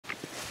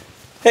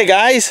Hey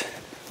guys,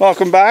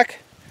 welcome back.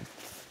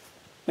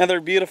 Another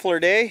beautiful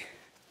day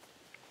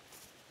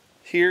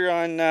here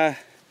on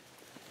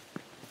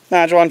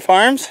Najuan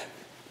Farms.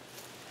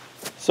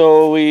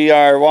 So we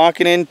are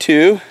walking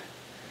into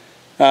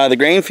the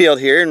grain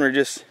field here, and we're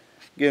just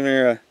giving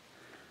her a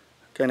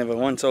kind of a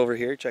once over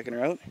here, checking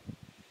her out.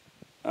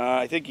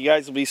 I think you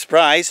guys will be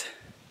surprised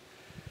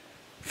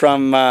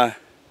from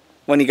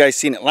when you guys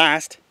seen it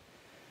last.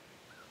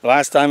 The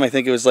last time I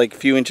think it was like a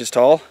few inches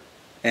tall,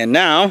 and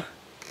now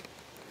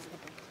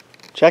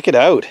check it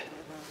out.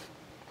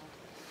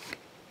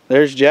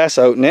 There's Jess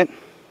out in it.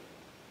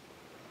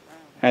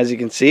 As you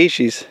can see,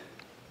 she's,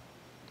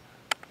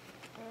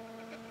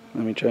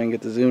 let me try and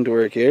get the zoom to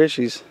work here.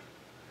 She's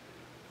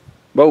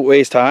about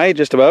waist high,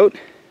 just about.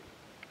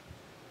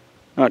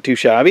 Not too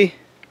shabby.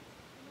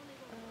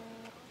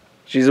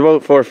 She's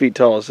about 4 feet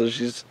tall, so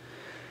she's,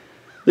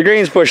 the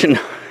grain's pushing.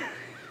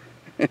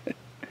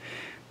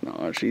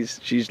 No,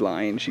 she's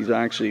lying. She's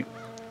actually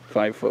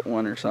 5'1"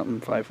 or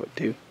something,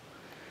 5'2".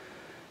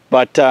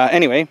 But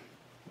anyway,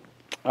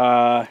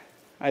 I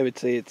would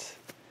say it's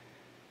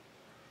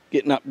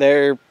getting up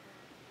there.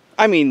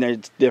 I mean,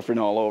 it's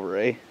different all over,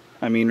 eh?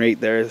 I mean, right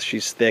there,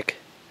 she's thick.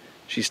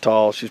 She's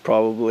tall. She's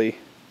probably,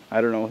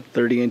 I don't know,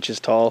 30 inches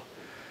tall.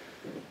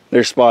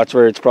 There's spots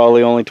where it's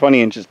probably only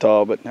 20 inches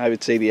tall, but I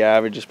would say the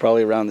average is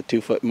probably around the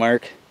 2 foot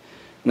mark.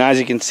 And as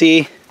you can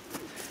see,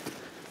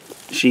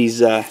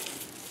 she's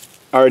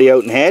already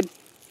out in head.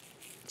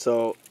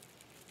 So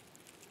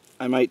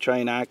I might try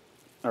and act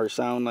or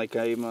sound like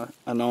I'm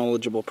a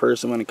knowledgeable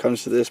person when it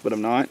comes to this, but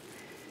I'm not.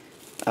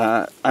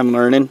 I'm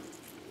learning,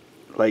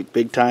 like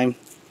big time,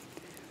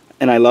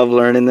 and I love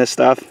learning this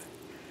stuff.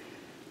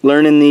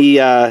 Learning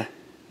the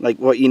like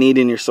what you need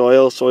in your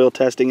soil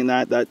testing, and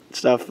that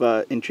stuff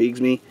intrigues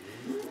me.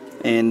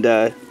 And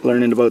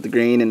learning about the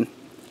grain and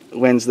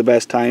when's the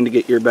best time to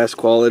get your best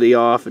quality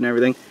off and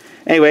everything.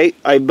 Anyway,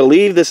 I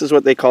believe this is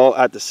what they call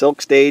at the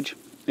silk stage.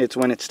 It's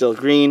when it's still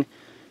green,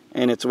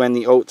 and it's when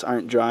the oats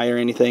aren't dry or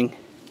anything.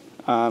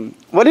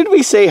 What did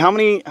we say? How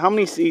many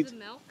seeds?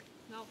 Milk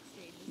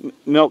stage.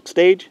 Milk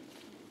stage,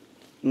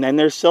 and then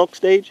there's silk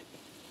stage.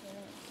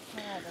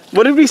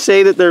 What did we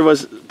say that there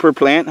was per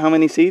plant? How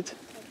many seeds?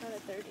 I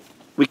counted 30.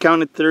 We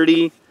counted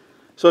 30.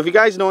 So if you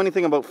guys know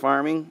anything about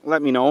farming,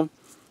 let me know.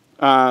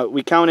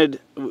 We did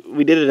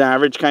an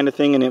average kind of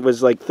thing, and it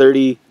was like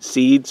 30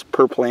 seeds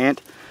per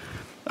plant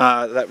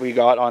that we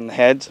got on the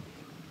heads.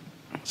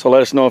 So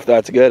let us know if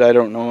that's good. I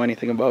don't know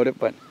anything about it,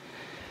 but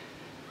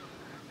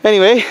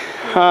anyway.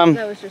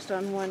 That was just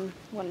on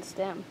one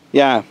stem.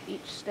 Yeah.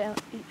 Each stem,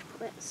 each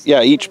plant.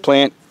 Yeah, each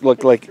plant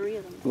looked like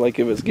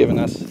it was giving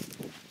us.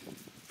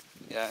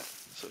 Yeah,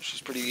 so she's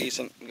pretty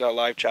decent. We got a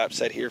live trap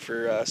set here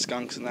for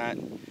skunks and that.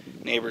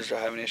 Neighbors are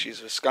having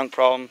issues with skunk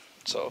problem,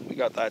 so we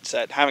got that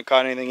set. Haven't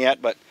caught anything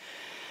yet, but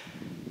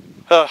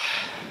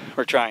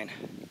we're trying.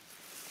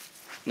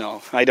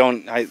 No,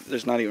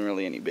 there's not even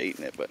really any bait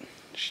in it, but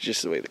it's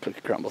just the way the cookie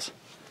crumbles.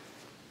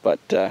 But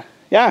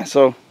yeah,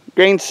 so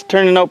grain's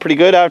turning out pretty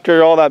good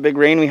after all that big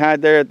rain we had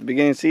there at the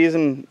beginning of the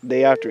season,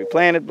 day after we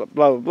planted, blah,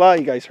 blah, blah.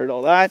 You guys heard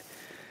all that.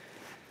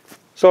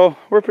 So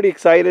we're pretty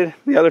excited.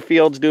 The other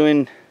field's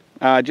doing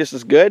just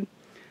as good.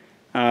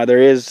 There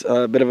is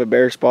a bit of a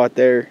bare spot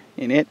there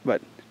in it,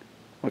 but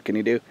what can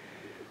you do?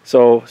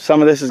 So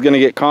some of this is going to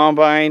get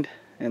combined,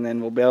 and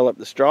then we'll bale up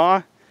the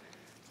straw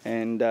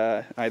and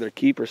either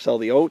keep or sell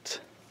the oats.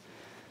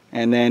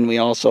 And then we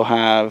also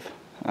have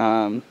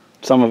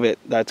some of it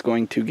that's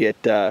going to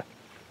get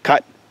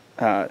cut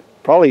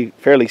probably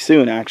fairly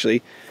soon,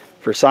 actually,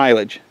 for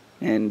silage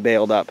and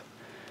baled up.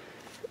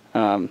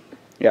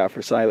 Yeah,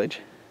 for silage.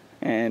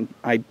 And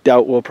I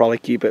doubt we'll probably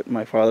keep it.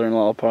 My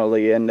father-in-law will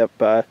probably end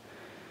up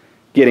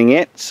getting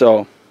it.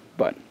 So,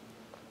 but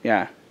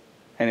yeah.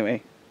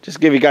 Anyway, just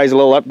give you guys a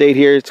little update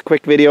here. It's a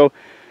quick video.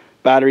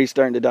 Battery's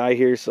starting to die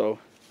here. So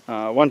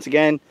once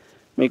again,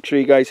 make sure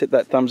you guys hit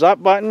that thumbs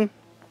up button.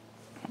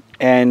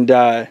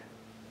 And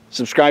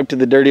subscribe to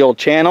the Dirty Old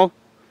channel.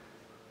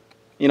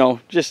 You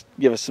know, just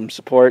give us some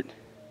support.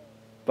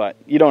 But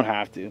you don't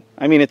have to.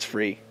 I mean, it's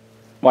free.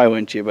 Why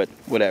wouldn't you? But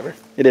whatever.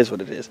 It is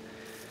what it is.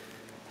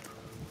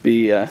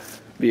 Be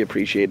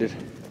appreciated.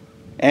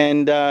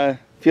 And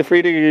feel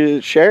free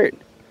to share it.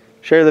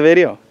 Share the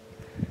video.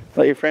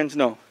 Let your friends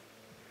know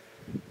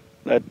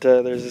that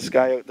there's this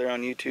guy out there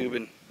on YouTube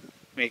and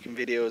making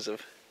videos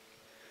of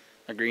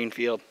a green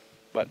field.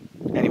 But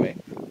anyway,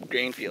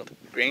 grain field.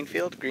 Grain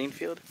field? Green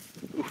field?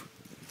 Ooh.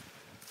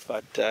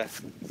 But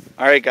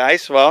alright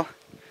guys, well,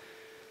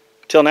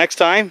 till next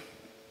time.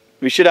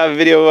 We should have a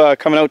video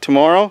coming out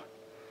tomorrow.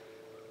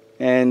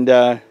 And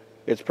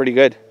it's pretty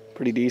good.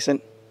 Pretty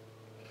decent.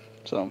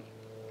 So,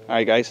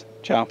 alright guys,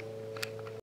 ciao.